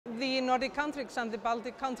the Nordic countries and the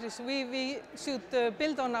Baltic countries, we should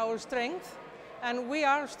build on our strength, and we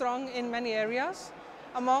are strong in many areas.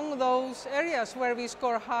 Among those areas where we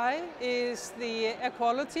score high is the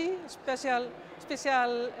equality, the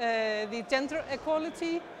gender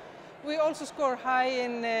equality. We also score high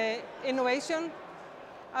in innovation,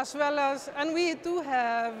 as well as, and we do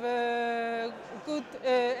have a good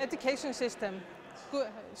education system, good,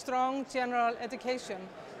 strong general education.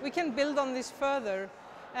 We can build on this further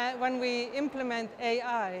when we implement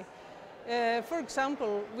AI. For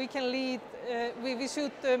example, we can lead, we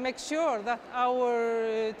should make sure that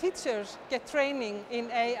our teachers get training in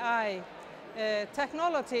AI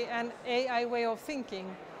technology and AI way of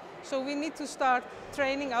thinking. So we need to start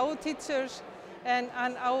training our teachers and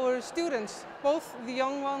our students, both the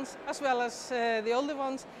young ones as well as the older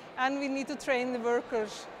ones, and we need to train the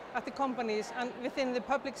workers at the companies and within the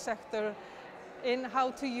public sector in how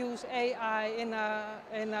to use AI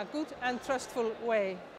in a good and trustful way.